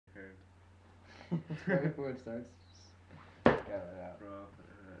Right before it starts. Just got it out. Bro.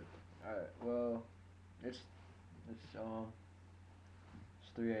 Alright, well, it's it's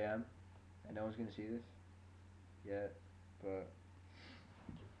 3 a.m. and no one's gonna see this yet, but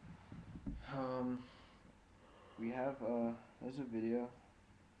we have there's a video.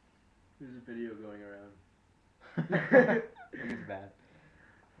 There's a video going around. It's bad.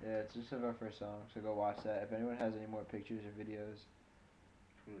 Yeah, it's just of our first song, so go watch that. If anyone has any more pictures or videos,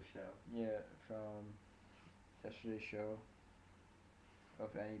 From the show. yeah, from yesterday's show, of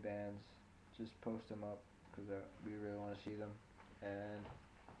any bands, just post them up because we really want to see them and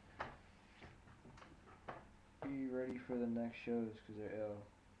be ready for the next shows because they're ill.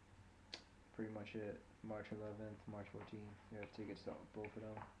 Pretty much it. March 11th, March 14th. We have tickets to both of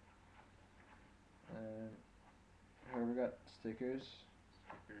them. And whoever got stickers,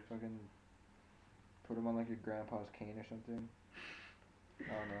 fucking put them on like your grandpa's cane or something.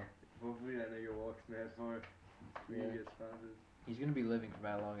 I don't know. Hopefully that nigga walks mad far. We Yeah. can get sponsors. He's gonna be living for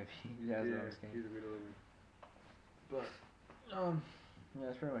that long if he has it on his cane. He's a bit of living. But yeah,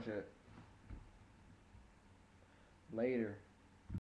 that's pretty much it. Later.